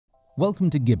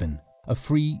Welcome to Gibbon, a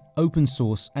free, open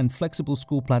source and flexible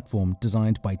school platform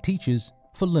designed by teachers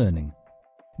for learning.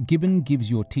 Gibbon gives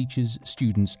your teachers,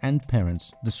 students and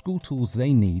parents the school tools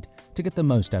they need to get the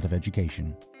most out of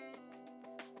education.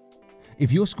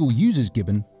 If your school uses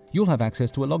Gibbon, you'll have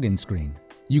access to a login screen.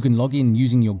 You can log in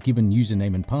using your Gibbon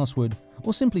username and password,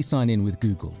 or simply sign in with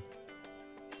Google.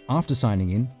 After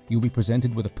signing in, you'll be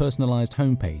presented with a personalized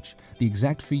homepage, the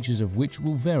exact features of which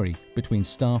will vary between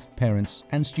staff, parents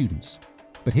and students.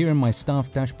 But here in my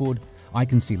staff dashboard, I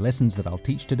can see lessons that I'll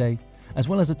teach today, as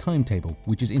well as a timetable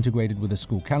which is integrated with a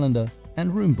school calendar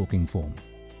and room booking form.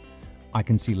 I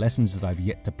can see lessons that I've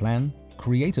yet to plan,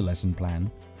 create a lesson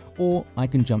plan, or I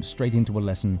can jump straight into a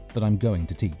lesson that I'm going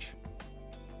to teach.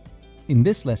 In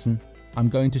this lesson, I'm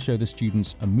going to show the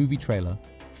students a movie trailer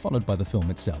followed by the film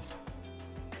itself.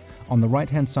 On the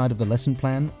right-hand side of the lesson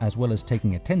plan, as well as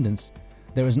taking attendance,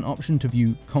 there is an option to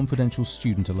view confidential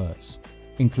student alerts,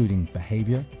 including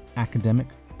behavior, academic,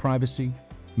 privacy,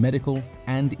 medical,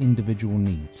 and individual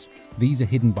needs. These are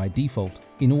hidden by default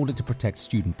in order to protect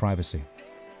student privacy.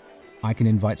 I can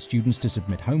invite students to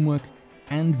submit homework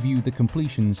and view the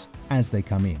completions as they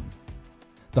come in.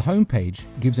 The home page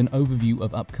gives an overview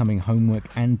of upcoming homework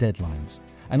and deadlines,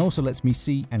 and also lets me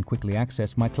see and quickly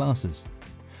access my classes.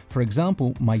 For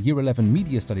example, my Year 11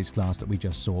 Media Studies class that we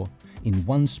just saw, in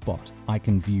one spot I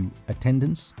can view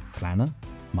attendance, planner,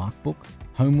 markbook,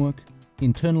 homework,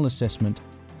 internal assessment,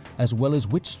 as well as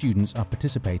which students are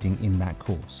participating in that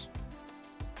course.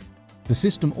 The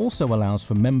system also allows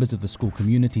for members of the school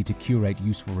community to curate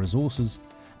useful resources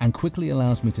and quickly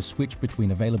allows me to switch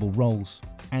between available roles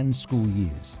and school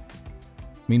years.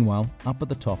 Meanwhile, up at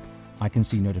the top, I can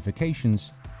see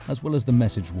notifications as well as the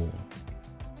message wall.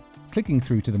 Clicking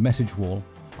through to the message wall,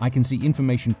 I can see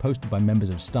information posted by members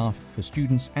of staff for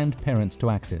students and parents to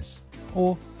access,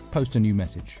 or post a new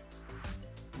message.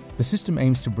 The system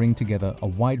aims to bring together a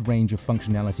wide range of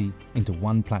functionality into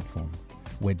one platform,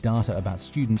 where data about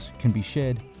students can be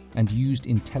shared and used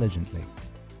intelligently.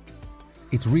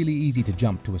 It's really easy to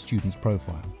jump to a student's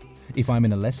profile. If I'm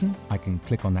in a lesson, I can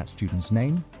click on that student's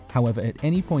name. However, at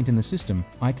any point in the system,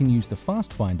 I can use the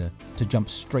Fast Finder to jump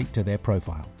straight to their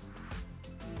profile.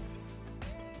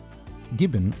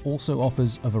 Gibbon also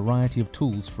offers a variety of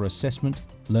tools for assessment,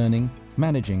 learning,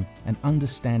 managing, and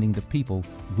understanding the people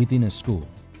within a school.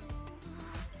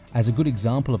 As a good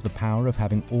example of the power of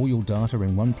having all your data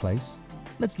in one place,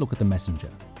 let's look at the messenger.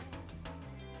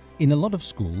 In a lot of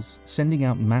schools, sending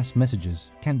out mass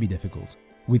messages can be difficult.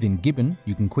 Within Gibbon,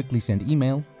 you can quickly send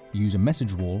email, use a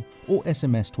message wall, or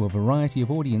SMS to a variety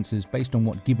of audiences based on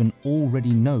what Gibbon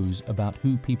already knows about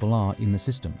who people are in the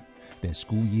system, their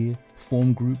school year,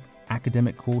 form group,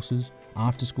 academic courses,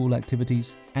 after-school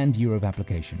activities, and year of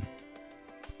application.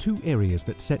 Two areas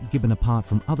that set Gibbon apart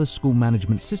from other school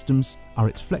management systems are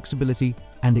its flexibility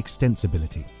and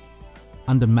extensibility.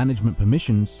 Under Management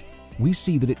Permissions, we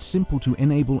see that it's simple to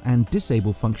enable and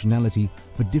disable functionality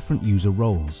for different user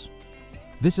roles.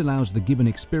 This allows the Gibbon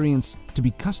experience to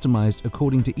be customized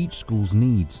according to each school's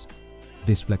needs.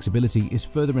 This flexibility is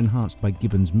further enhanced by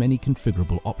Gibbon's many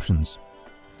configurable options.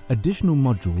 Additional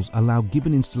modules allow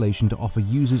Gibbon installation to offer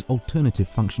users alternative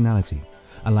functionality,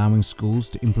 allowing schools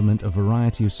to implement a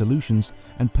variety of solutions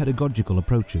and pedagogical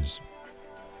approaches.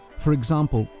 For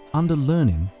example, under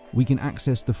Learning, we can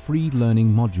access the free Learning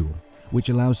module, which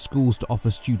allows schools to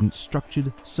offer students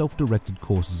structured, self-directed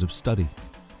courses of study.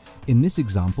 In this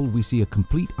example, we see a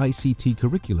complete ICT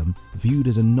curriculum viewed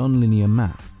as a non-linear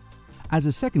map. As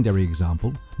a secondary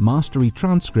example, Mastery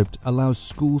Transcript allows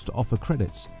schools to offer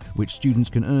credits, which students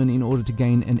can earn in order to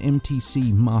gain an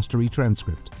MTC Mastery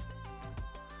Transcript.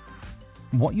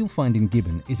 What you'll find in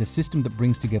Gibbon is a system that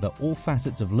brings together all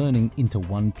facets of learning into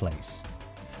one place.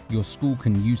 Your school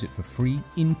can use it for free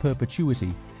in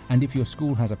perpetuity, and if your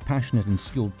school has a passionate and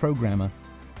skilled programmer,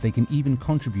 they can even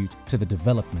contribute to the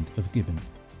development of Gibbon.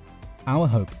 Our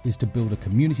hope is to build a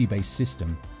community-based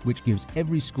system which gives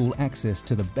every school access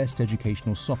to the best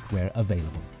educational software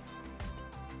available.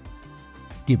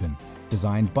 Gibbon,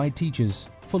 designed by teachers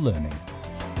for learning.